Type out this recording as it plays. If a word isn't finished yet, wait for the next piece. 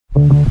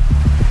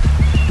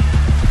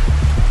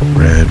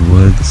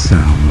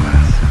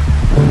Soundwave.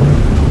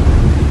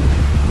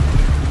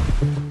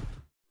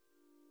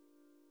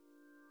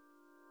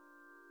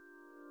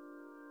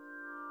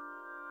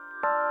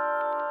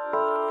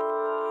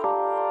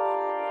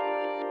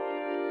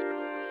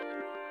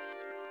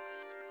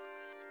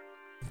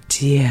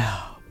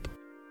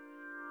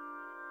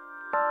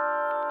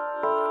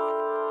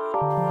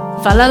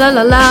 Fa la la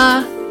la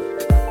la.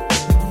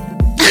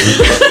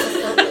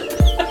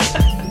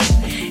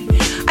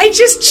 I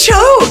just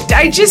choked.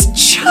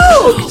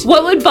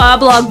 What would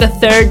Bob Log the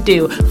Third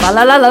do? Fa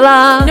la la la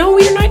la. No,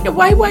 we're not.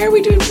 Why are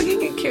we doing fucking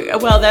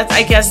karaoke? Well,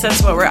 I guess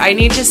that's what I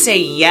need to say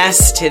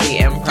yes to the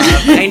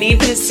improv. I need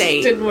to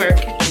say Didn't work.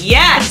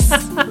 yes.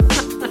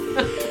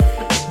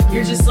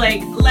 You're just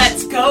like,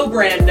 let's go,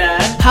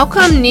 Brenda. How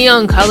come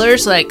neon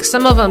colors, like,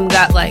 some of them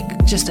got,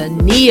 like, just a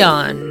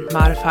neon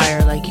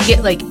modifier? Like, you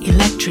get, like,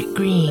 electric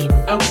green,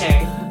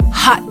 Okay.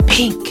 hot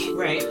pink.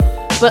 Right.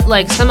 But,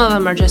 like, some of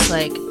them are just,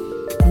 like,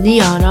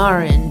 neon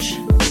orange.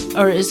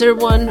 Or is there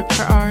one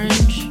for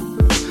orange?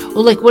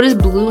 Well, like, what is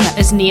blue?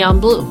 It's neon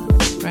blue,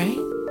 right?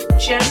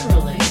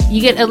 Generally. You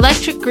get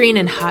electric green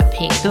and hot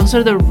pink. Those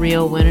are the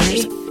real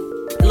winners.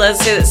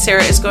 Let's say that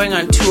Sarah is going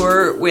on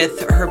tour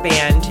with her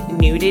band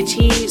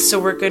Nudity, so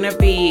we're going to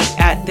be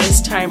at this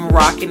time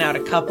rocking out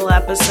a couple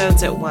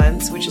episodes at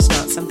once, which is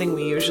not something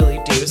we usually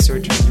do, so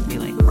we're trying to be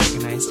like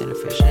organized and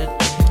efficient.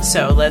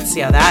 So let's see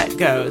how that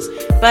goes.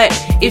 But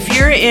if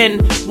you're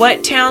in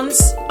what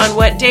towns on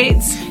what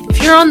dates?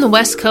 If you're on the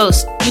West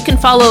Coast, you can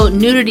follow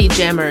Nudity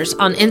Jammers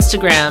on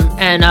Instagram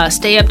and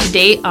stay up to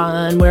date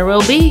on where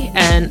we'll be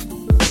and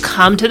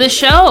come to the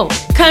show.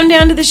 Come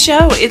down to the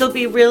show. It'll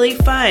be really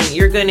fun.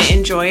 You're going to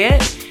enjoy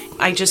it.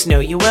 I just know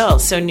you will.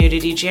 So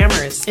Nudity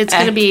Jammers. It's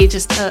going to be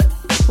just a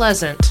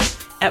pleasant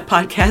at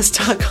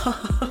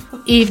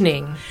podcast.com.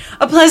 evening.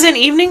 A pleasant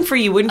evening for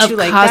you, wouldn't you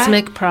like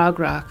cosmic that? prog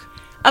rock.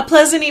 A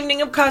pleasant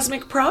evening of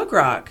cosmic prog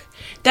rock.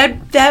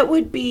 That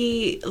would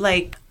be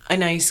like a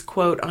nice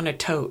quote on a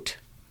tote.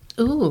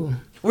 Ooh.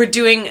 We're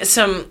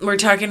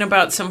talking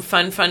about some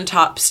fun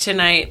tops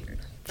tonight.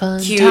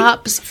 Fun Cute.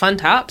 tops. Fun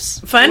tops.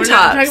 Fun We're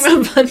tops. not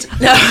talking about fun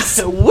tops.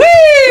 No.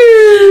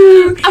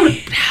 Woo!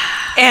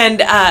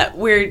 And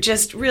we're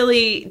just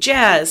really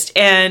jazzed.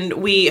 And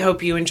we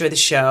hope you enjoy the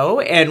show.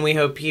 And we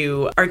hope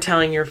you are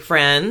telling your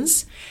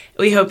friends.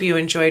 We hope you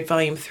enjoyed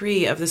Volume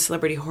 3 of the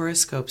Celebrity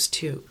Horoscopes,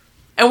 too.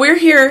 And we're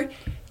here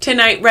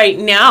tonight, right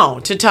now,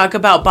 to talk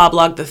about Bob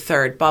Log the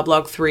Third. Bob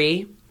Log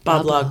 3.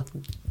 Bob Log.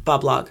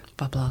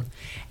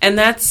 And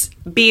that's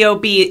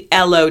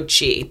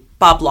B-O-B-L-O-G.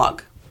 Bob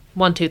Log.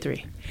 1, 2,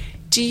 3.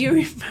 Do you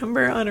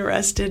remember on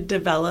Arrested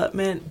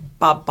Development,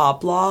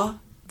 Bob Law,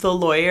 the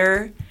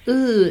lawyer?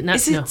 Ooh,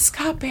 Is it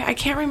Scott Baio? I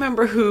can't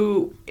remember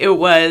who it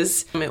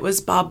was. It was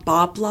Bob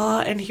Law,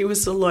 and he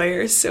was a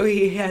lawyer, so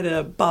he had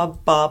a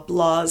Bob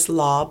Law's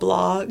Law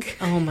blog.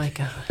 Oh, my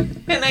God.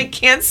 And I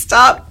can't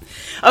stop.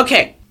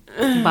 Okay.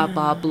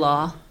 Bob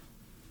Law.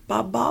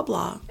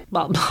 Law.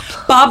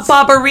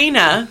 Bob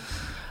Arena.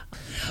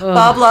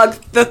 Bob Log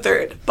the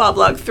Third. Bob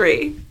Log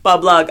 3.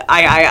 Bob Log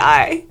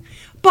I.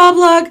 Bob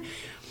Log,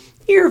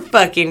 you're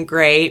fucking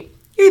great.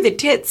 You're the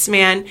tits,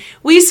 man.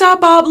 We saw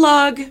Bob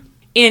Log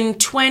in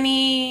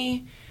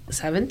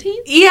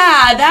 2017?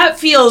 Yeah, that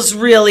feels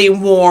really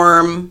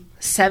warm.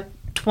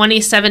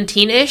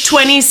 2017-ish?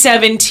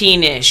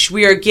 2017-ish.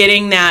 We are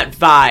getting that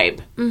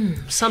vibe.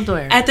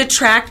 Somewhere. At the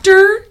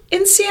Tractor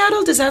in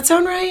Seattle? Does that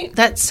sound right?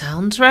 That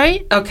sounds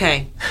right.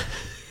 Okay.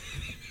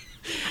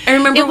 I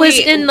remember it was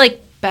in, like,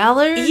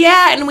 Ballard?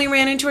 Yeah, and we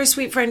ran into our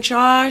sweet friend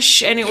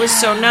Josh, and it was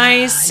so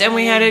nice, and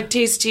we had a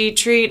tasty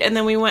treat, and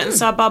then we went and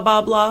saw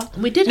Bob Law.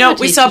 We did. No,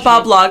 we saw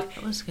Bob Log.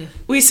 That was good.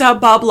 We saw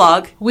Bob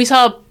Log. We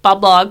saw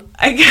Bob Log.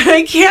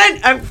 I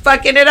can't. I'm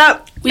fucking it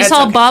up. We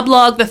saw okay. Bob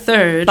Log the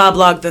Third. Bob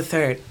Log the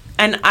Third,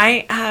 and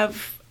I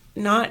have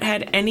not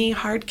had any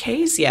hard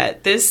K's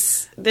yet.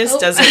 This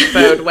doesn't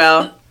bode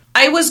well.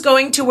 I was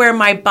going to wear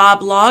my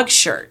Bob Log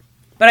shirt,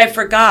 but I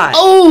forgot.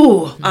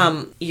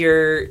 Oh,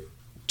 you're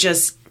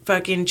just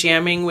fucking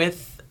jamming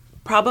with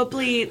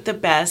probably the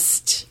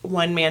best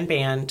one-man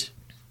band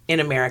in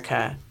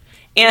America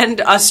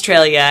and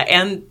Australia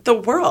and the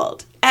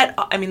world.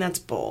 I mean, that's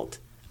bold.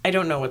 I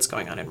don't know what's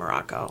going on in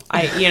Morocco.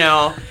 I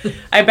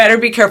better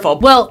be careful.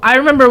 Well, I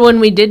remember when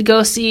we did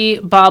go see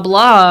Bob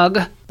Log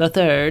the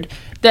Third,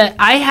 that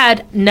I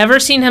had never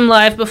seen him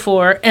live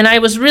before, and I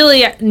was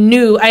really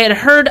new. I had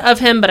heard of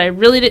him, but I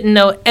really didn't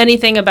know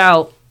anything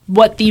about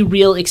what the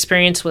real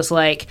experience was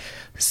like.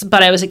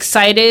 But I was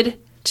excited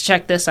to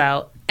check this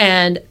out.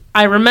 And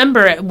I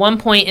remember at one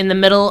point in the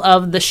middle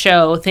of the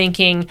show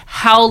thinking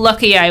how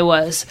lucky I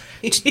was.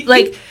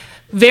 Like,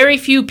 very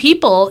few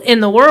people in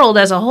the world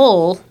as a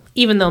whole,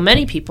 even though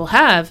many people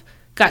have,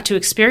 got to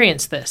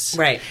experience this.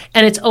 Right.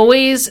 And it's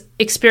always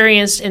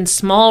experienced in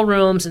small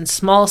rooms and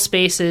small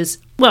spaces.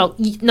 Well,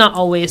 not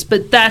always,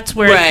 but that's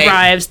where it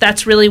thrives.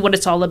 That's really what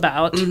it's all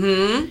about.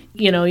 Mm-hmm.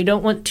 You know, you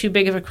don't want too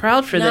big of a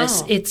crowd for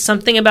this. It's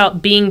something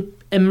about being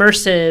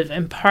immersive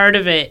and part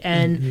of it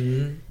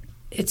and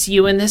it's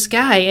you and this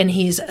guy, and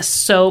he's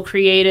so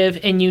creative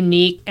and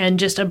unique and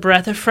just a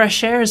breath of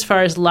fresh air as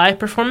far as live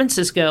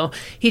performances go.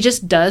 He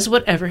just does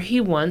whatever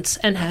he wants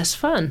and has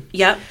fun.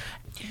 Yep.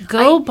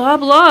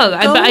 Bob Log.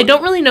 I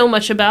don't really know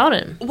much about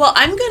him. Well,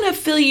 I'm going to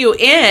fill you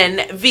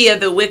in via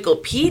the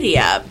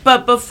Wikipedia.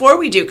 But before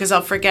we do, because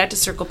I'll forget to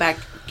circle back,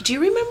 do you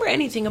remember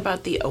anything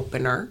about the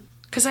opener?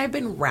 Because I've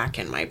been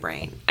racking my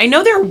brain. I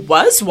know there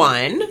was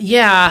one.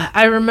 Yeah,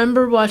 I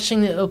remember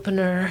watching the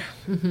opener.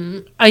 Mm-hmm.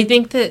 I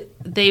think that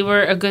they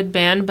were a good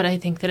band, but I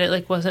think that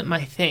it wasn't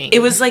my thing. It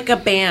was like a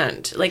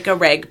band, like a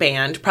reg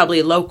band,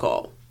 probably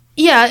local.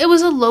 Yeah, it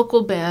was a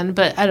local band,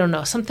 but I don't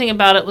know. Something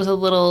about it was a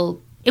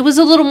little... It was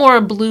a little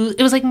more blues.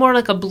 It was more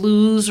like a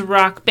blues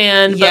rock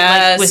band,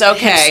 but with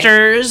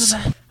hipsters.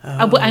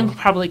 Oh. I'm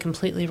probably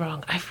completely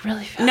wrong. I've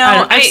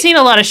seen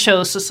a lot of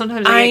shows, so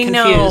sometimes I get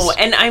confused. Know,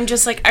 and I'm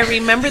just I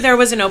remember there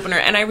was an opener,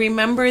 and I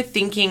remember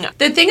thinking,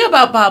 the thing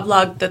about Bob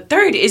Log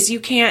III is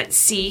you can't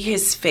see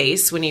his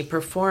face when he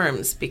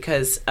performs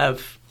because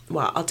of,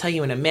 well, I'll tell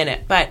you in a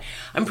minute, but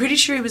I'm pretty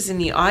sure he was in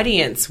the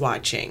audience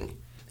watching.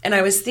 And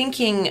I was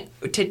thinking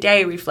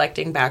today,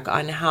 reflecting back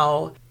on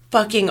how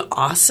fucking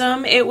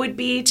awesome it would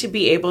be to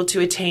be able to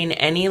attain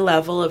any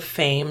level of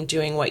fame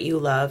doing what you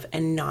love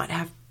and not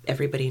have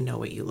everybody know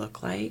what you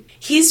look like.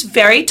 He's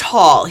very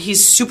tall.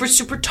 He's super,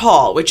 super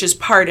tall, which is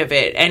part of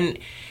it. And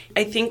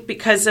I think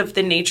because of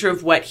the nature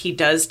of what he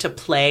does to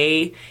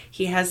play,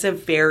 he has a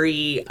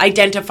very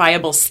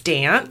identifiable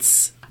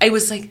stance. I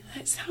was like,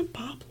 that's not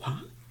Bob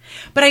Log.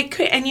 But I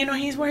could, and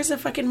he wears a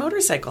fucking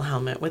motorcycle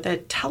helmet with a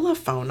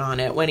telephone on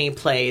it when he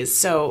plays.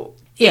 So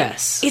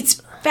yes,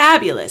 it's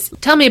fabulous.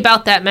 Tell me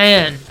about that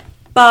man.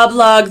 Bob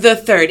Log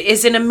III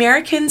is an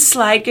American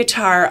slide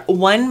guitar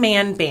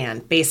one-man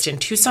band based in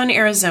Tucson,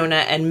 Arizona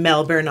and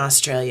Melbourne,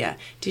 Australia.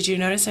 Did you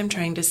notice I'm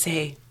trying to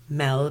say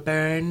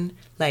Melbourne?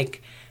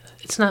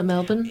 It's not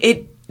Melbourne?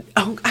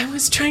 I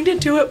was trying to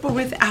do it, but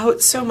without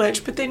so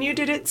much, but then you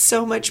did it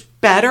so much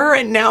better,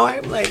 and now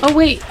I'm Oh,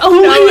 wait.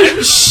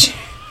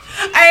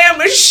 I am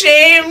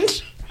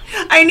ashamed.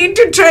 I need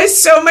to try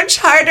so much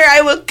harder.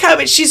 I will come.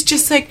 And she's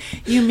just like,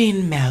 you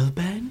mean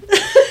Melbourne?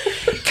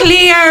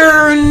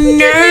 Clear.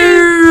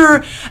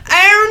 No.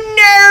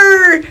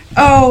 Oh,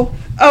 no.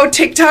 Oh,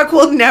 TikTok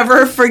will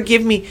never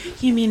forgive me.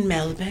 You mean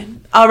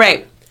Melbourne? All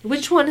right.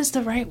 Which one is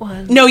the right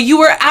one? No, you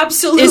were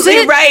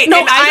absolutely right. No,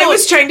 and I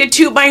was trying to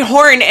toot my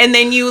horn, and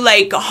then you,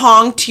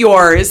 honked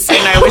yours. And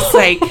I was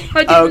like,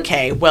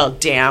 okay, well,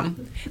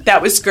 damn.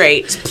 That was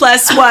great.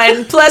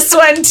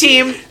 +1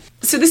 team.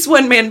 So this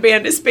one-man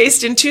band is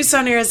based in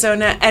Tucson,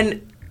 Arizona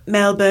and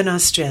Melbourne,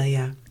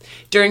 Australia.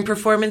 During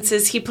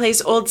performances, he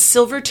plays old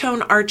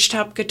Silvertone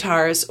archtop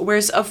guitars,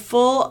 wears a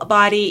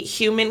full-body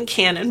human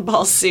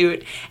cannonball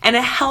suit, and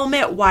a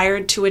helmet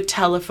wired to a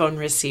telephone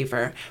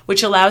receiver,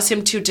 which allows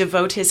him to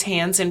devote his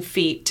hands and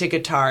feet to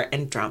guitar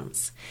and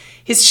drums.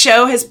 His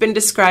show has been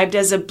described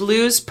as a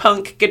blues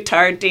punk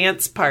guitar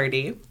dance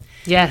party.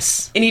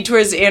 Yes. And he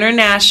tours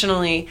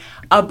internationally,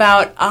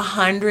 about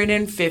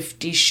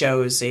 150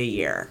 shows a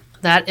year.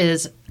 That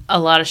is a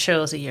lot of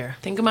shows a year.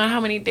 Think about how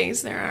many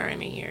days there are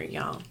in a year,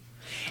 y'all.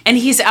 And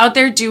he's out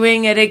there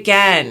doing it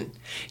again.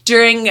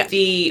 During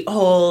the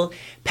whole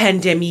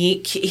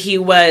pandemic, he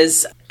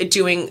was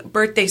doing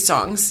birthday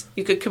songs.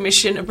 You could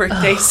commission a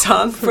birthday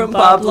song from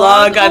Bob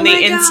Log on the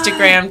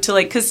Instagram to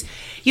because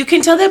you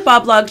can tell that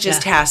Bob Log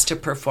just has to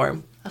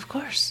perform. Of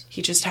course.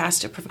 He just has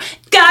to perform.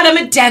 God, I'm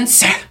a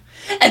dancer.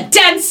 A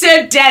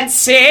dancer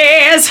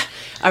dances.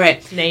 All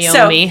right.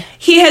 Naomi. So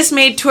he has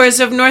made tours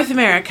of North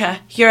America,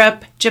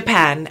 Europe,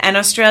 Japan, and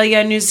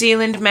Australia, New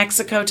Zealand,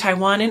 Mexico,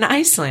 Taiwan, and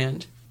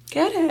Iceland.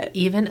 Get it?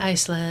 Even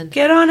Iceland.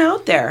 Get on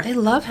out there. They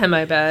love him,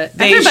 I bet.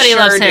 Everybody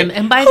loves him.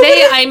 And by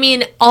they, I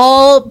mean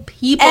all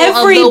people of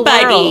the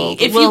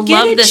world if will you get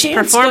love a this chance,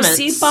 performance. Go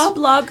see Bob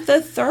Log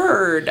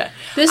III.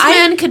 This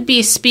man could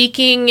be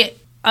speaking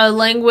a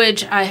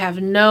language I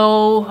have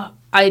no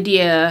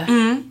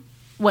idea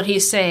what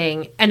he's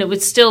saying, and it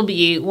would still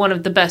be one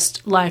of the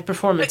best live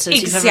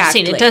performances you've ever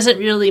seen. It doesn't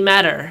really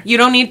matter. You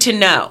don't need to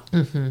know.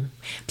 Mm-hmm.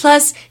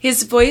 Plus,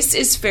 his voice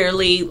is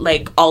fairly,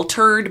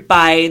 altered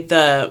by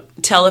the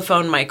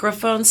telephone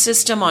microphone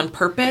system on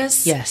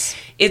purpose. Yes.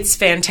 It's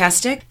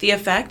fantastic, the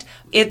effect.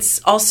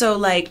 It's also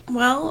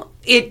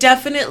it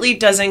definitely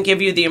doesn't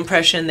give you the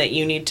impression that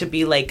you need to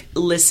be,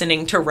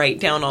 listening to write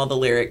down all the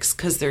lyrics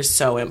because they're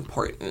so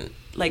important.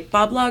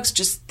 Bob Log's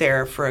just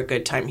there for a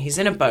good time. He's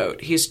in a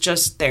boat. He's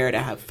just there to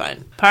have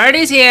fun.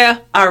 Party's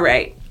here. All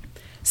right.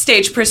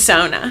 Stage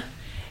persona.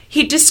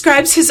 He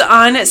describes his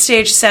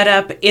on-stage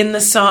setup in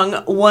the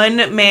song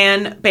One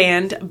Man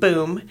Band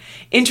Boom.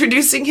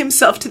 Introducing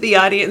himself to the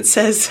audience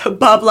says,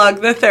 Bob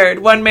Log III,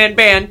 one-man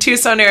band,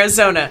 Tucson,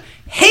 Arizona.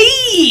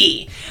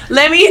 Hey!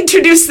 Let me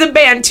introduce the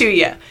band to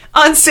you.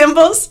 On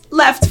cymbals,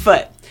 left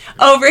foot.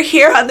 Over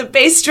here on the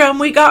bass drum,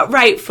 we got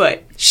right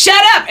foot.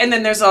 Shut up! And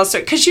then there's also,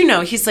 because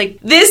he's like,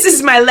 this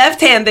is my left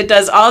hand that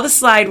does all the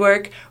slide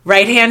work,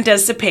 right hand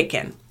does the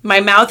picking. My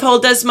mouth hole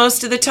does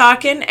most of the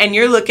talking, and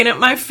you're looking at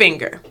my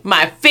finger.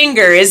 My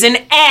finger is an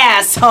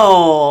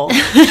asshole.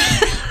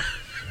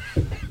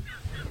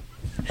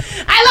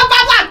 I love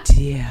Bob Log.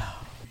 Yeah.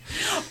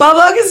 Bob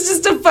Log is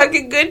just a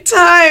fucking good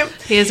time.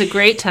 He has a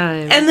great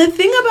time. And the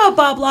thing about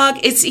Bob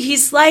Log is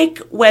he's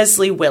like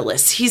Wesley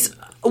Willis. He's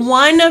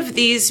one of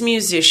these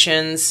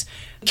musicians,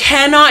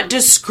 cannot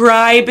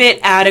describe it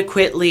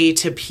adequately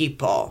to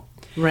people.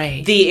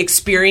 Right. The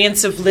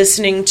experience of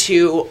listening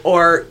to,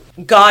 or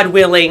God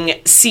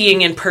willing,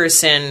 seeing in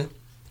person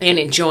and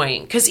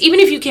enjoying. Because even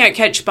if you can't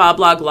catch Bob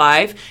Log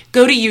live,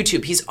 go to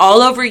YouTube. He's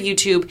all over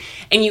YouTube,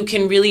 and you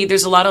can really,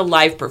 there's a lot of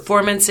live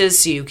performances,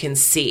 so you can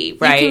see,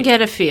 right? You can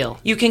get a feel.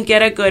 You can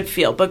get a good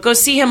feel, but go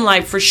see him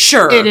live for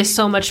sure. It is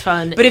so much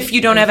fun. But if you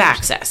don't have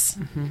access,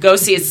 go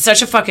see. It's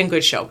such a fucking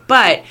good show.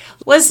 But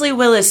Wesley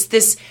Willis,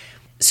 this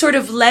sort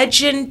of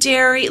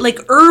legendary, like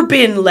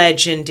urban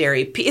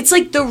legendary. It's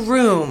like The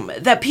Room,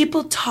 that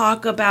people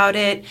talk about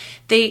it.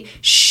 They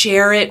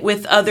share it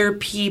with other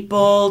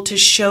people to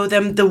show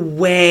them the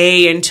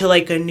way into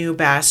like a new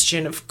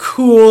bastion of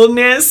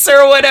coolness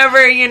or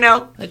whatever, you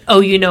know. Like,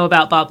 oh, you know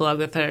about Bob Log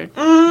III.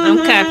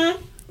 Okay.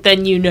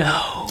 Then you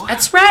know.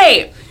 That's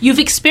right. You've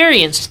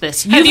experienced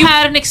this. You've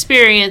had an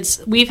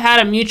experience. We've had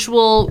a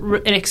mutual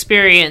an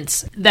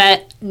experience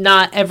that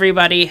not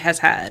everybody has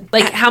had.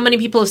 Like, how many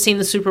people have seen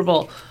the Super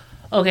Bowl?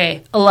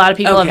 Okay, a lot of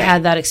people have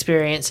had that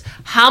experience.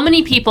 How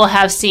many people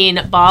have seen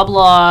Bob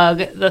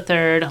Log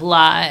III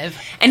live?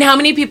 And how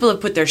many people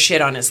have put their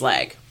shit on his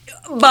leg?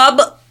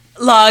 Bob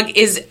Log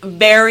is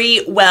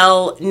very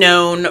well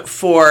known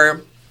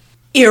for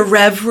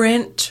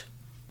irreverent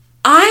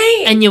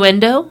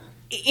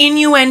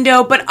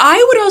innuendo, but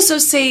I would also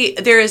say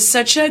there is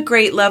such a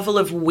great level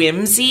of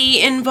whimsy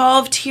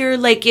involved here.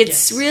 Like,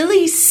 it's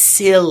really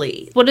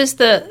silly. What is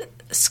the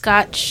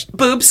scotch?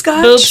 Boob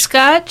scotch? Boob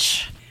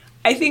scotch?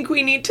 I think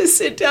we need to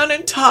sit down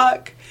and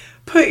talk.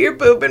 Put your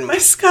boob in my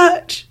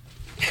scotch.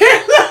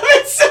 I love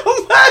it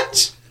so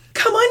much.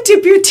 Come on,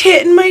 dip your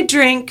tit in my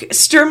drink.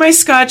 Stir my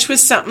scotch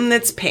with something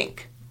that's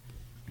pink.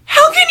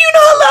 How can you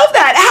not love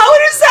that?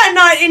 How does that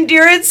not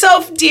endear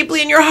itself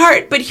deeply in your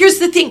heart? But here's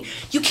the thing.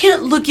 You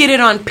can't look at it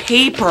on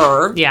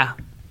paper. Yeah.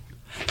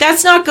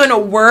 That's not going to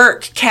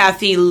work,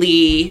 Kathy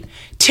Lee,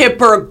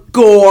 Tipper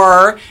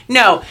Gore.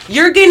 No,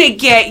 you're going to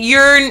get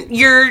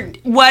your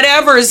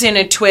whatever's in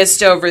a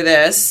twist over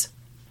this.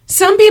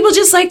 Some people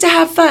just like to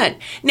have fun.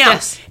 Now,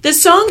 the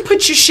song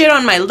Put Your Shit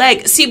on My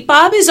Leg. See,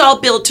 Bob is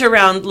all built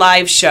around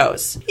live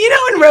shows. You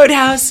know, in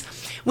Roadhouse,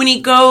 when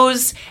he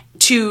goes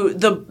to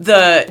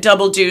the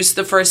Double Deuce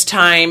the first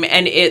time,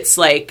 and it's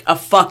like a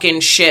fucking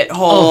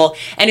shithole,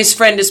 and his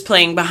friend is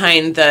playing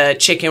behind the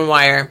chicken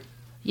wire.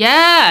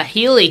 Yeah,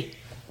 Healy.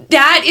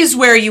 That is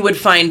where you would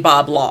find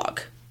Bob Log.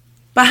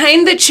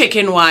 Behind the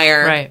chicken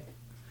wire. Right.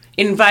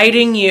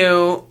 Inviting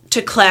you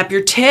to clap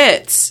your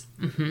tits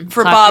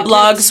for Bob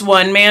Log's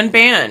one-man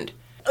band.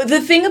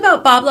 The thing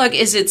about Bob Log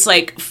is it's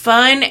like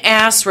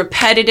fun-ass,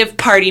 repetitive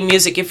party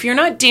music. If you're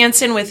not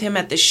dancing with him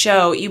at the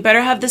show, you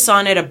better have this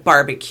on at a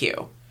barbecue.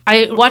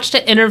 I watched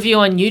an interview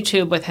on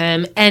YouTube with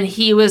him, and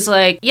he was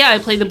like, yeah, I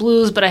play the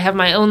blues, but I have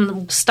my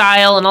own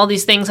style and all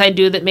these things I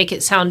do that make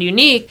it sound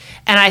unique.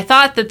 And I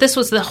thought that this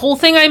was the whole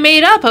thing I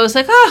made up. I was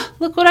like,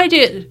 look what I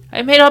did.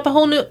 I made up a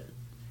whole new...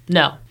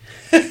 No.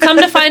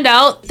 Come to find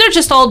out, they're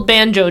just old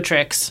banjo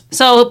tricks.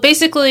 So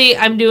basically,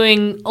 I'm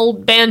doing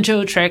old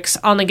banjo tricks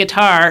on the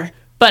guitar,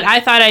 but I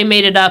thought I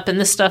made it up, and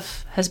this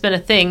stuff has been a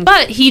thing.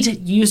 But he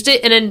used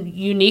it in a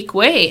unique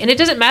way. And it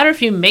doesn't matter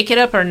if you make it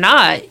up or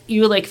not.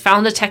 You, like,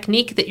 found a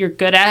technique that you're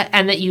good at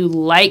and that you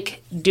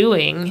like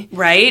doing.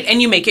 Right?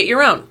 And you make it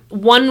your own.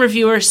 One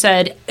reviewer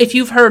said, if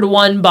you've heard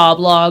one Bob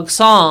Log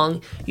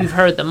song, you've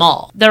heard them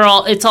all.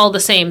 It's all the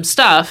same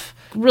stuff.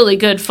 Really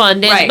good fun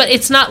dance. Right. But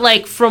it's not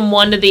like from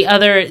one to the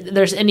other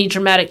there's any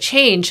dramatic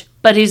change.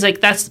 But he's like,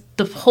 that's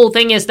the whole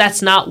thing is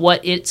that's not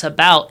what it's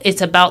about.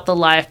 It's about the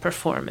live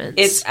performance.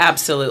 It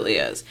absolutely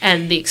is.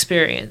 And the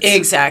experience.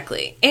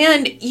 Exactly.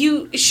 And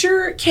you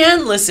sure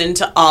can listen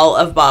to all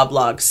of Bob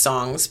Log's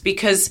songs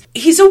because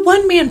he's a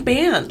one-man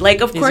band. Like,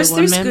 of course,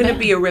 there's going to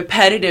be a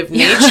repetitive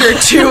nature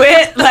to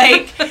it.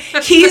 Like,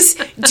 he's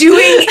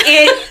doing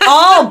it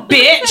all,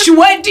 bitch.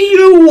 What do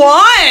you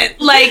want?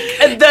 Like,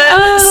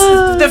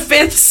 the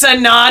Fifth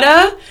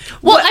Sonata?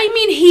 Well, I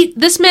mean,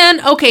 this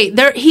man,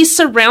 he's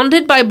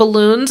surrounded by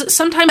balloons.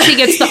 Sometimes he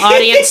gets the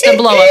audience to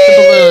blow up the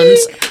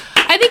balloons.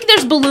 I think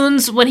there's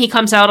balloons when he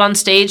comes out on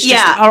stage,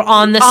 or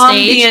on the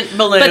stage. Ambient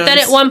balloons. But then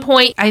at one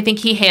point, I think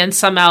he hands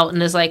some out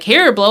and is like,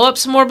 here, blow up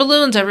some more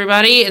balloons,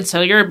 everybody. And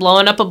so you're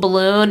blowing up a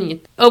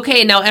balloon.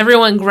 Okay, now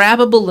everyone grab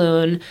a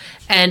balloon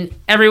and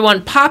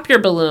everyone pop your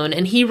balloon.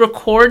 And he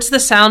records the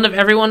sound of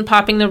everyone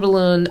popping their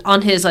balloon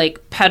on his,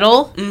 like,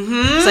 pedal.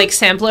 Mm-hmm. It's like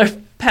sampler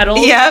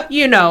pedal. Yep.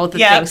 You know the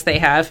things they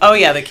have. Oh,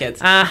 yeah, the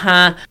kids.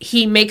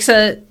 He makes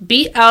a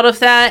beat out of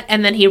that,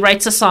 and then he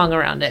writes a song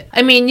around it.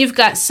 I mean, you've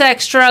got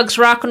sex, drugs,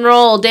 rock and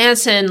roll,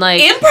 dancing,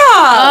 like... Improv!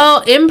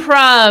 Oh,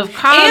 improv,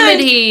 comedy.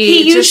 And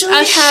he usually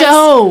has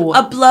show.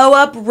 A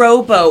blow-up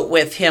rowboat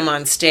with him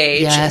on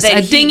stage. Yes,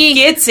 that a dinghy. He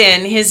gets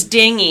in his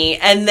dinghy,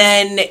 and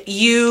then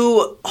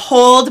you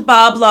hold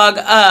Bob Log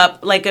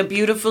up like a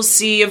beautiful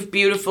sea of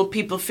beautiful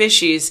people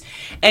fishies,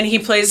 and he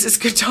plays his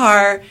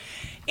guitar...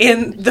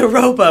 in the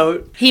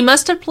rowboat. He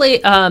must have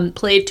played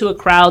to a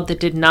crowd that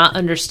did not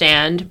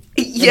understand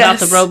about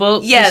the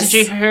rowboat. Yes.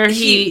 Did you hear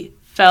he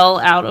fell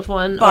out of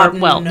one? Bob,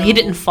 no. He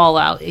didn't fall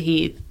out.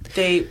 He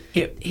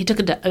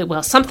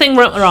took something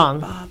went wrong.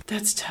 Bob,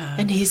 that's tough.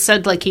 And he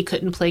said like he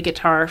couldn't play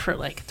guitar for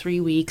like 3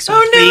 weeks or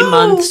 3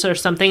 months or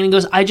something. And he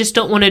goes, I just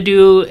don't want to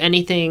do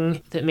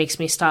anything that makes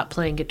me stop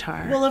playing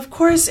guitar. Well, of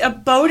course, a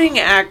boating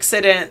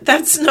accident.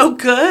 That's no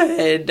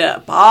good,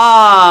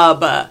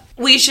 Bob.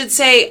 We should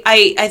say,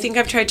 I think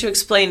I've tried to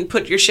explain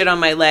put your shit on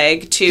my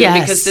leg, too,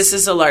 because this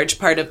is a large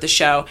part of the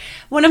show.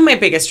 One of my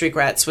biggest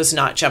regrets was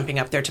not jumping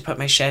up there to put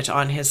my shit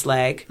on his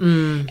leg.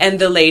 And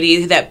the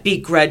lady that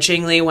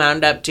begrudgingly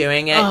wound up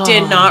doing it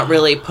did not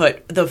really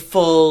put the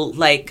full,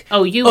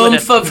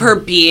 oomph of her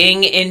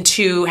being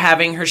into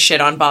having her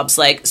shit on Bob's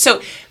leg.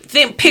 So,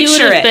 picture it. You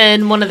would have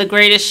been one of the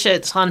greatest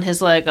shits on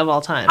his leg of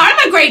all time.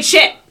 I'm a great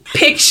shit.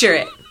 Picture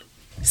it.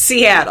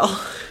 Seattle.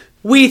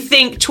 We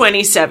think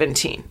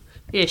 2017.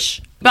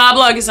 Ish. Bob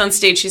Log is on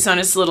stage. He's on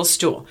his little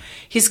stool.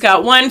 He's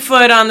got 1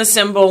 foot on the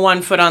cymbal,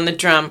 1 foot on the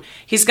drum.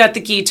 He's got the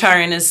guitar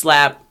in his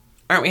lap.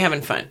 Aren't we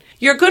having fun?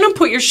 You're going to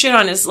put your shit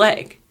on his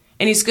leg,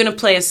 and he's going to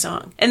play a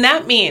song. And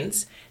that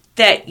means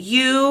that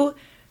you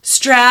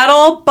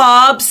straddle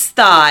Bob's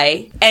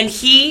thigh, and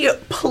he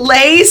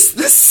plays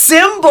the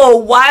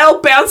cymbal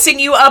while bouncing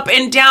you up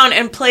and down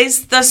and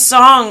plays the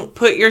song,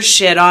 Put Your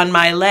Shit on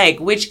My Leg,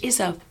 which is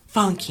a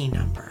funky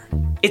number.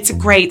 It's a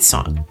great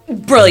song.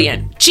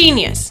 Brilliant.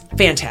 Genius.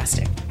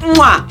 Fantastic.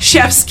 Mwah.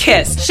 Chef's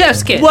kiss.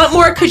 Chef's kiss. What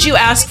more could you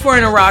ask for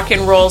in a rock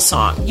and roll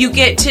song? You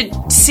get to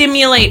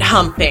simulate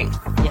humping.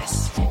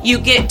 Yes. You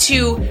get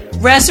to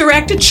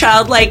resurrect a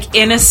childlike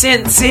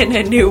innocence in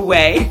a new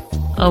way.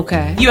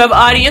 Okay. You have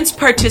audience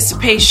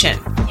participation.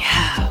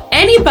 Yeah.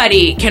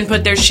 Anybody can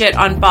put their shit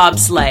on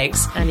Bob's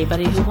legs.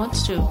 Anybody who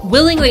wants to.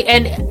 Willingly.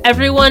 And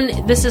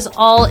everyone, this is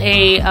all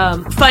a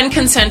fun,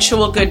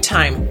 consensual, good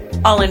time.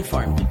 All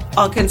informed.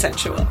 All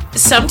consensual.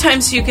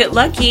 Sometimes you get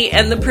lucky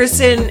and the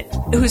person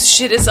whose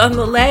shit is on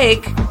the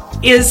leg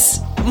is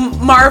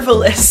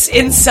marvelous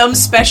in some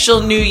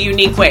special, new,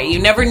 unique way.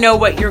 You never know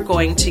what you're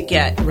going to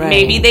get. Right.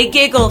 Maybe they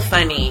giggle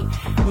funny.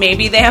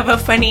 Maybe they have a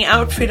funny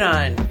outfit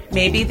on.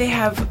 Maybe they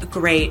have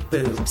great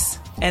boobs.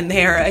 And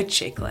they're a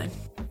chicken.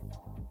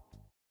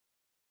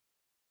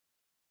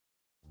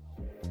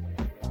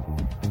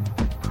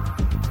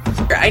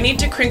 I need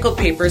to crinkle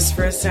papers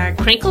for a sec.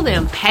 Crinkle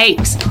them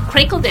papes.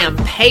 Crinkle them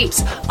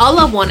papes. All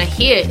I want to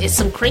hear is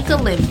some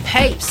crinkling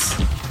papes.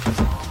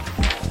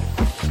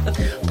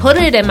 Put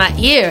it in my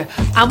ear.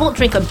 I won't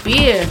drink a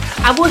beer.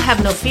 I won't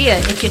have no fear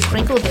if you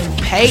crinkle them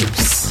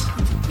papes.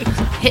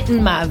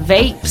 Hitting my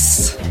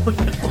vapes.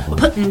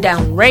 Putting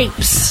down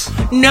rapes.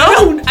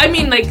 No, I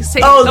mean say.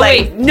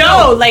 Banishing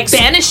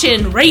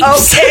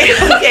rapes.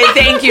 Okay,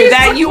 thank you.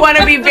 That you want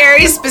to be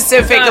very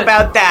specific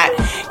about that,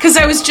 because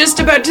I was just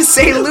about to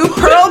say Lou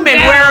Pearlman.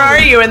 Where are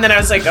you? And then I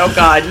was like, oh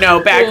God,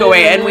 no, back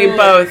away. And we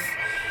both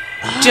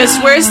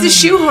just where's the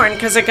shoehorn?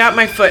 Because I got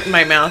my foot in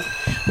my mouth.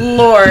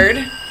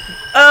 Lord,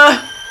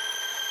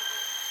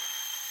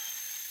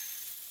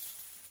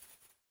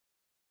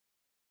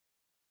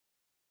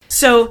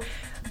 So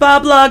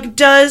Bob Log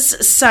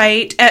does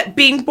cite,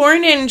 being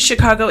born in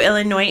Chicago,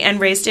 Illinois, and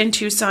raised in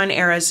Tucson,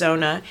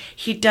 Arizona,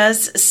 he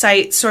does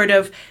cite sort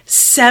of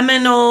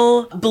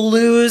seminal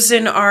blues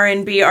and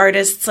R&B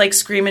artists like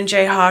Screamin'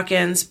 Jay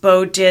Hawkins,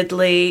 Bo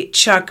Diddley,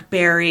 Chuck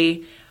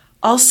Berry,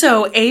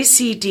 also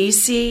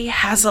AC/DC,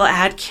 Hazel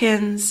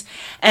Adkins,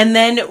 and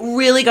then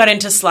really got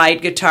into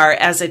slide guitar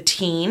as a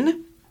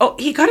teen. Oh,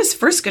 he got his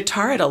first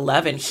guitar at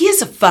 11. He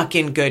is a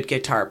fucking good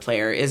guitar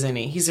player, isn't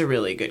he? He's a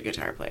really good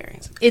guitar player.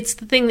 It's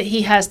the thing that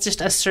he has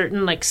just a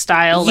certain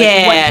style,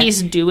 what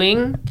he's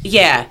doing.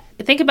 Yeah.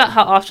 Think about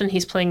how often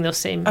he's playing those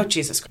same. Oh,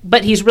 Jesus.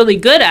 But he's really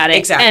good at it.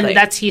 Exactly.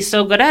 And he's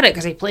so good at it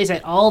because he plays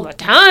it all the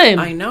time.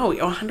 I know.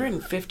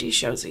 150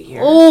 shows a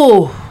year.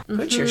 Oh.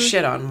 Put your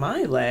shit on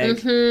my leg.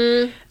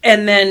 Mm-hmm.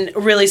 And then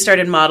really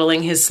started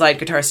modeling his slide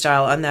guitar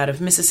style on that of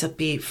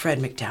Mississippi Fred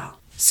McDowell.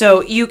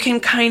 So you can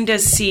kind of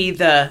see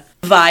the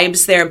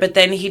vibes there, but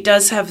then he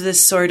does have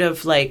this sort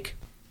of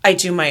I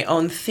do my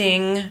own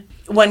thing.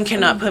 One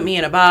cannot put me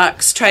in a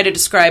box. Try to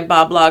describe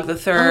Bob Log III.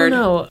 Oh,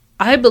 no.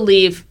 I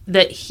believe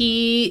that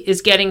he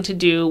is getting to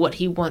do what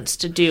he wants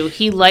to do.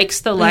 He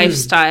likes the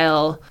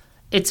lifestyle.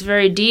 It's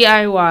very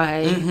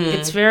DIY. Mm-hmm.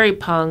 It's very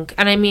punk.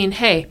 And I mean,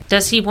 hey,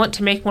 does he want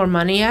to make more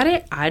money at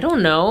it? I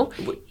don't know.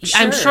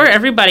 Sure. I'm sure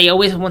everybody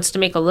always wants to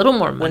make a little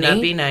more money. Wouldn't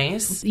that be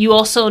nice? You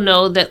also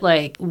know that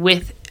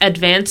with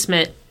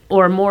advancement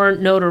or more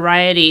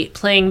notoriety,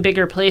 playing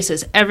bigger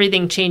places,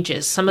 everything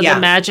changes. Some of the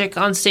magic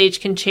on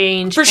stage can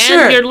change. For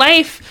sure. And your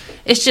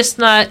life is just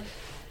not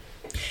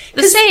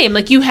the same.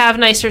 You have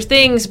nicer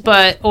things,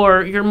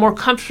 or you're more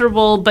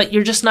comfortable, but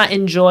you're just not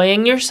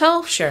enjoying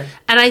yourself. Sure.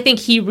 And I think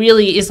he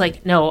really is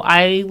no,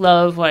 I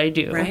love what I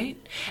do. Right.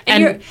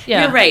 And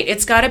you're right.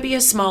 It's got to be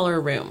a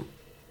smaller room.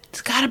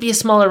 It's got to be a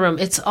smaller room.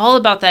 It's all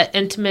about that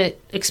intimate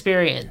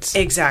experience.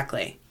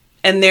 Exactly.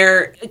 And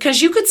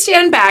because you could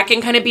stand back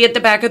and kind of be at the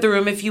back of the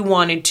room if you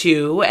wanted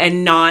to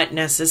and not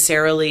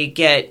necessarily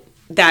get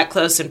that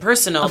close and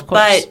personal, Of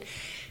course. but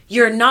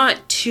you're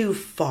not too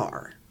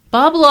far.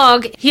 Bob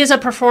Log, he is a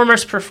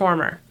performer's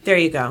performer. There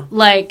you go.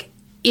 Like,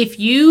 if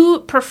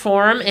you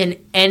perform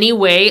in any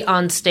way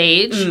on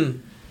stage,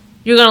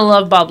 you're going to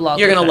love Bob Log.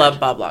 You're going to love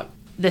Bob Log.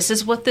 This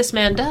is what this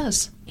man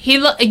does.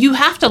 You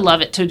have to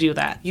love it to do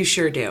that. You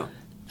sure do.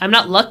 I'm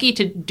not lucky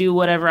to do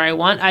whatever I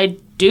want. I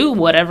do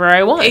whatever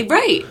I want.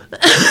 Right.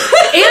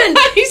 And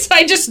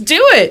I just do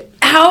it.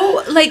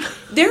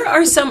 There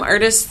are some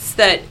artists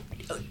that,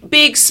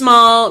 big,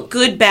 small,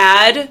 good,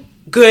 bad,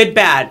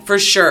 for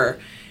sure,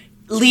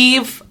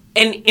 leave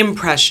an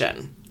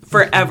impression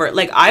forever. Mm-hmm.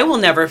 Like, I will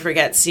never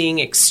forget seeing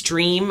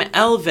Extreme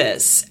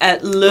Elvis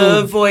at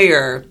Le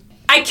Voyeur.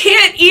 I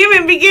can't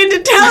even begin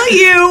to tell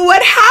you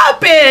what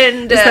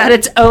happened. Is that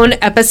its own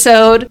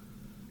episode?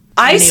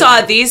 I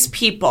saw these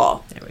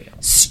people There we go.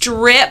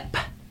 strip,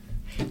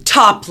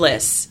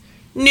 topless,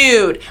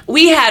 nude.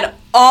 We had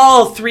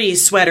all 3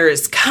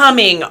 sweaters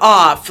coming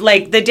off,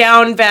 like the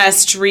down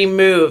vest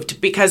removed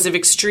because of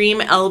Extreme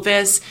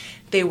Elvis.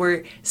 They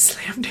were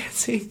slam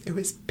dancing. There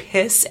was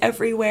piss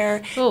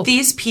everywhere. Oh.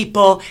 These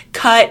people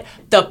cut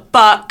the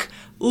fuck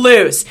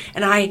loose.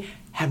 And I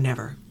have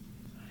never.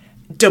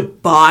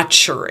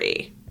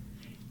 Debauchery.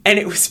 And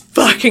it was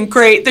fucking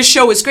great. The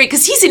show was great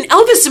because he's an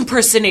Elvis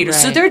impersonator.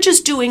 So Right. they're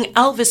just doing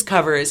Elvis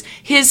covers.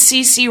 His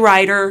CC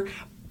Rider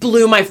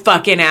blew my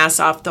fucking ass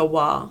off the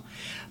wall.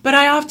 But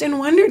I often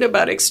wondered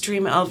about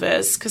Extreme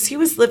Elvis because he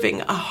was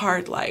living a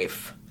hard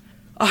life.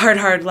 A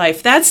hard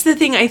life. That's the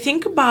thing. I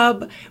think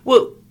Bob,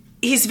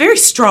 he's very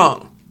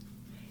strong.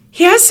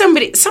 He has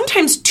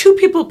sometimes 2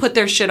 people put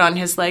their shit on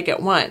his leg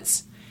at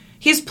once.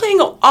 He's playing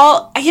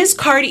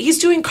he's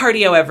doing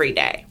cardio every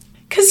day.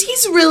 Because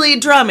he's really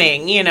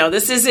drumming,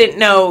 This isn't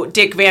no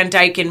Dick Van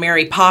Dyke and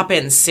Mary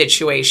Poppins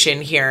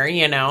situation here,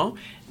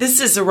 This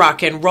is a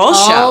rock and roll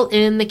All show.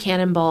 in the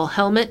Cannonball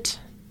helmet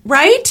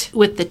Right?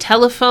 with the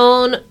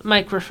telephone,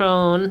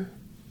 microphone,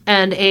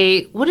 and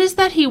what is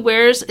that he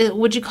wears?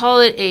 Would you call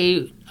it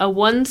a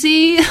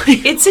onesie?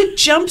 It's a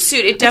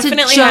jumpsuit. It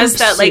definitely has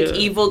that,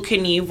 jumpsuit. Evel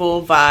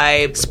Knievel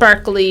vibe.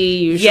 Sparkly,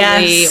 usually,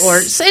 Yes.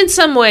 or in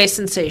some way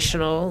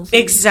sensational.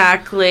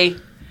 Exactly.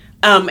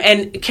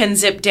 And can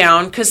zip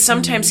down, because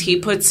sometimes he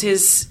puts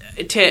his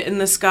tit in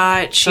the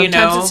scotch,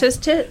 Sometimes it's his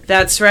tit.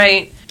 That's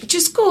right.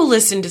 Just go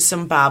listen to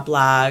some Bob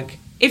Log.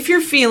 If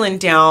you're feeling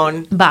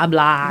down, Bob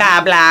Log.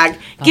 Bob Log.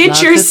 Log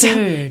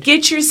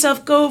Get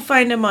yourself, go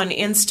find him on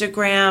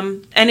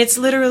Instagram. And it's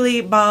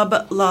literally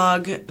Bob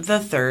Log the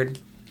Third.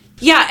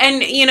 Yeah,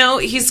 and,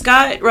 he's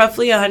got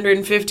roughly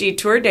 150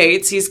 tour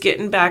dates. He's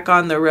getting back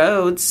on the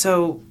road.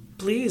 So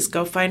please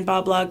go find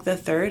Bob Log the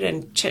Third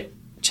and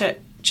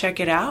check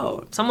it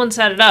out. Someone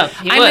set it up.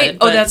 He would.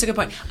 But That's a good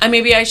point.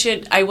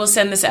 I will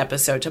send this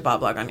episode to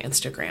Bob Log on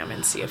Instagram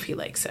and see if he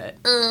likes it.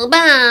 Oh,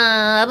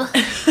 Bob.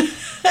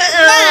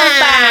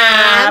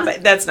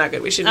 Bob. That's not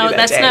good. We shouldn't do that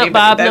That's to not anybody.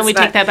 Bob. That's No, we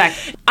not- take that back.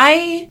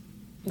 I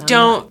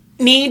don't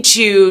need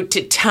you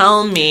to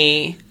tell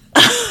me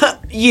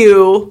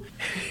you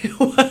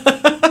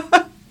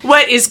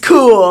what is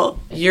cool.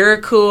 You're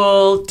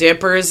cool.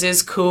 Dippers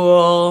is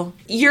cool.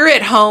 You're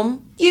at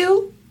home.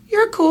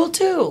 You're cool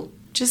too.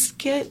 Just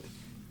get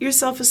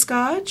yourself a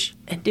scotch.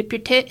 And dip your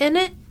tit in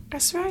it?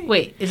 That's right.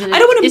 Wait, is it I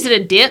don't wanna- is it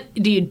a dip?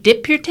 Do you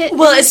dip your tit?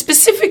 Well,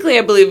 specifically,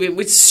 I believe it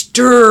would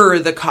stir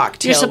the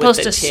cocktail. You're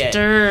supposed with to the tit.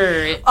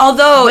 stir it.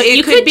 Although But it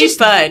you could could be just-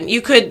 fun.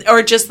 You could,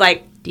 or just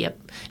like, Yep.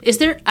 Is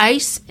there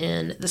ice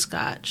in the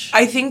scotch?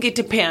 I think it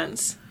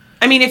depends.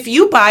 I mean, if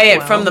you buy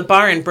it from the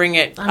bar and bring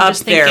it I'm up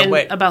just there,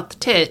 thinking about the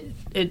tit.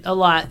 A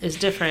lot is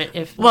different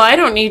if well, I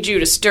don't need you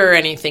to stir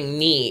anything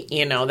neat.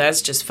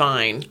 That's just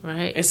fine.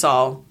 Right. It's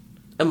all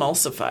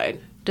emulsified.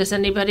 Does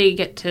anybody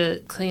get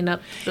to clean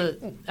up the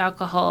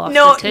alcohol off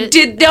No, the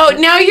tit?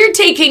 now you're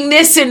taking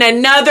this in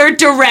another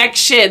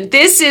direction.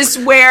 This is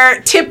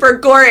where Tipper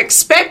Gore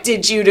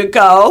expected you to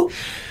go.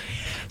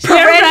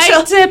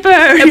 Right,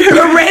 Tipper.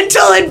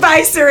 Parental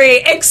advisory,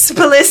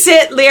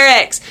 explicit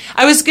lyrics.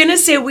 I was going to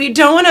say, we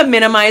don't want to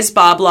minimize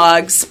Bob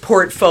Log's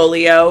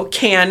portfolio,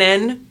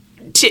 canon.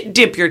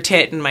 Dip your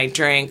tit in my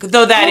drink,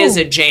 though that is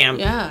a jam.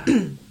 Yeah.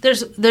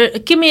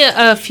 Give me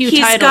a few He's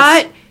titles.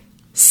 got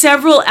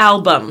several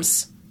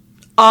albums.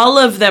 All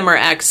of them are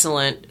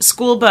excellent.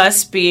 School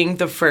Bus being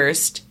the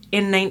first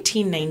in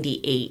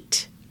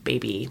 1998,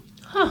 baby.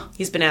 Huh.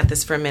 He's been at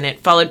this for a minute.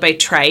 Followed by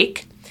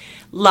Trike,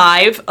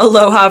 Live,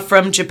 Aloha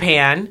from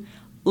Japan,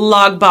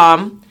 Log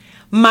Bomb,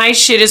 My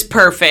Shit is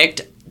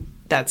Perfect.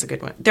 That's a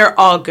good one. They're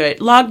all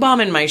good. Log Bomb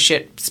and My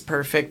Shit's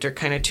Perfect are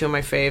kind of 2 of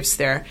my faves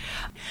there.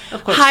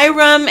 Of course.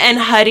 Hiram and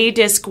Huddy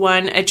Disc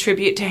 1, a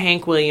tribute to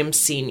Hank Williams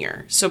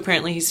Sr. So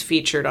apparently he's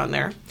featured on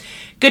there.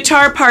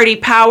 Guitar Party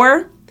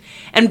Power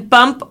and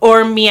Bump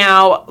or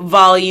Meow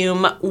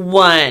Volume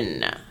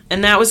 1.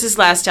 And that was his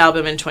last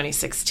album in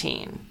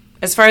 2016.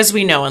 As far as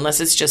we know, unless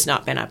it's just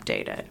not been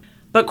updated.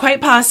 But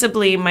quite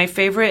possibly my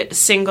favorite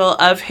single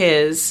of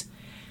his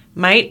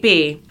might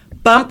be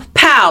Bump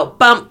Pow,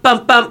 Bump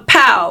Bump Bump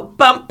Pow,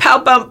 Bump Pow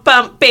Bump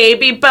Bump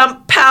Baby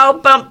Bump Pow,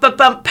 Bump Bump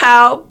Bump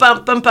Pow,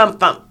 Bump Bump Bump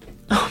Bump.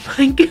 Oh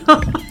my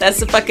god. That's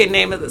the fucking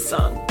name of the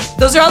song.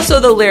 Those are also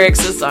the lyrics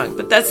of the song,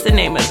 but that's the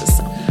name of the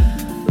song.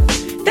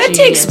 That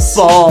takes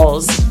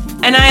balls,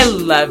 and I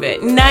love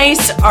it.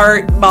 Nice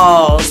art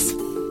balls.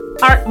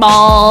 Art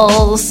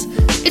balls.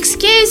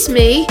 Excuse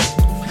me,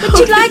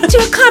 would you like to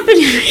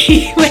accompany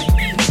me?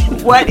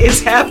 What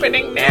is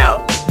happening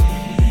now?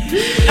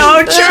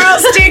 Oh,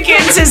 Charles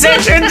Dickens has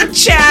entered the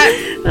chat.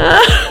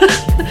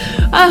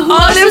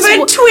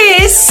 Oliver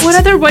Twist. What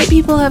other white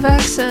people have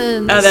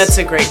accents? Oh, that's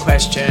a great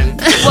question.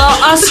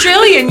 Well,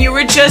 Australian, you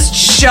were just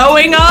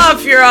showing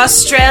off your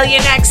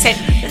Australian accent.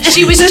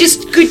 She was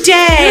just, good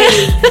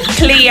day,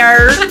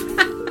 clear.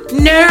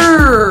 No.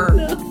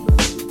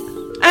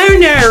 Oh,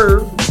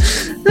 no.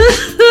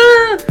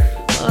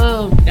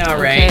 Oh,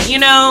 all right. Okay. You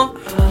know,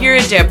 you're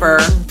a dipper.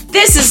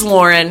 This is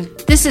Lauren.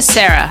 This is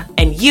Sarah.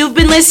 And you've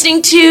been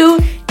listening to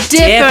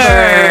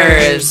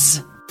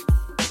Dippers.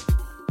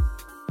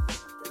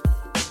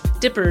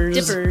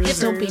 Dippers.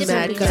 Don't be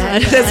mad,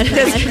 God.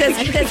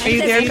 Are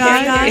you there,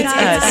 God? It's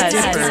us,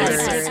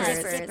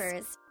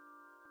 Dippers.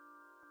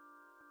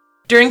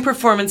 During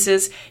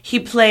performances, he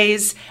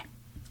plays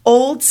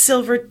old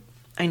silver...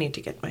 I need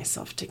to get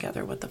myself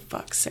together. What the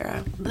fuck,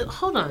 Sarah?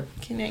 Hold on.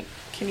 Can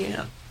you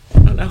help? Oh,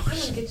 no. I'm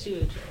gonna get you a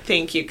drink.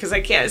 Thank you, because I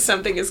can't...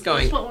 Something is going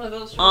I just want one of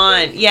those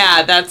on.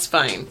 Yeah, that's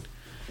fine.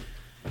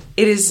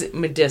 It is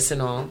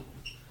medicinal.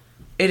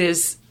 It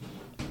is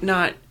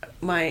not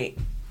my...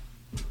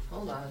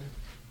 Hold on.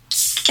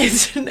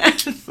 It's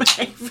not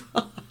my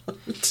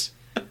fault.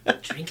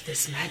 Drink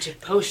this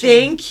magic potion.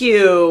 Thank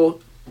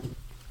you.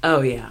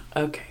 Oh, yeah.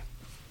 Okay.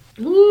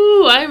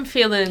 Ooh, I'm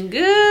feeling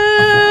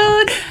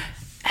good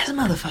as a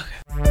motherfucker.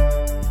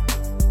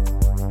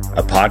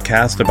 A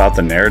podcast about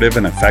the narrative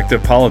and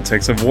effective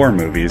politics of war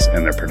movies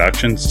and their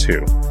productions,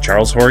 too.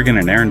 Charles Horgan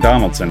and Aaron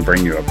Donaldson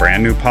bring you a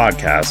brand new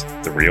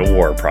podcast, The Real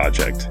War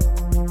Project.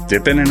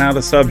 Dip in and out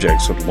of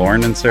subjects with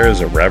Lauren and Sarah's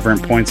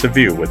irreverent points of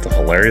view with the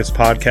hilarious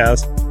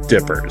podcast,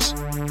 Dippers.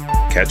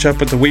 Catch up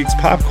with the week's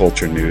pop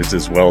culture news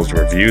as well as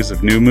reviews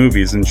of new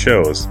movies and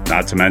shows,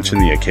 not to mention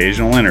the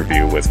occasional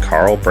interview with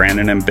Carl,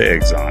 Brandon, and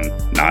Biggs on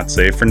Not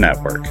Safe for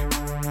Network.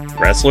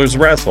 Wrestlers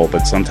wrestle,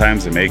 but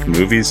sometimes they make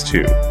movies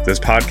too. This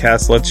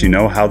podcast lets you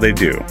know how they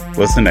do.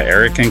 Listen to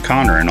Eric and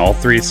Connor in all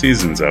 3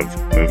 seasons of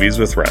Movies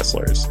with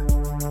Wrestlers.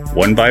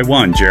 One by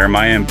one,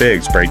 Jeremiah and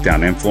Biggs break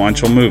down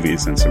influential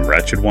movies and some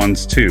wretched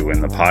ones too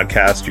in the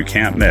podcast you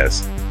can't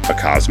miss, A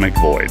Cosmic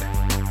Void.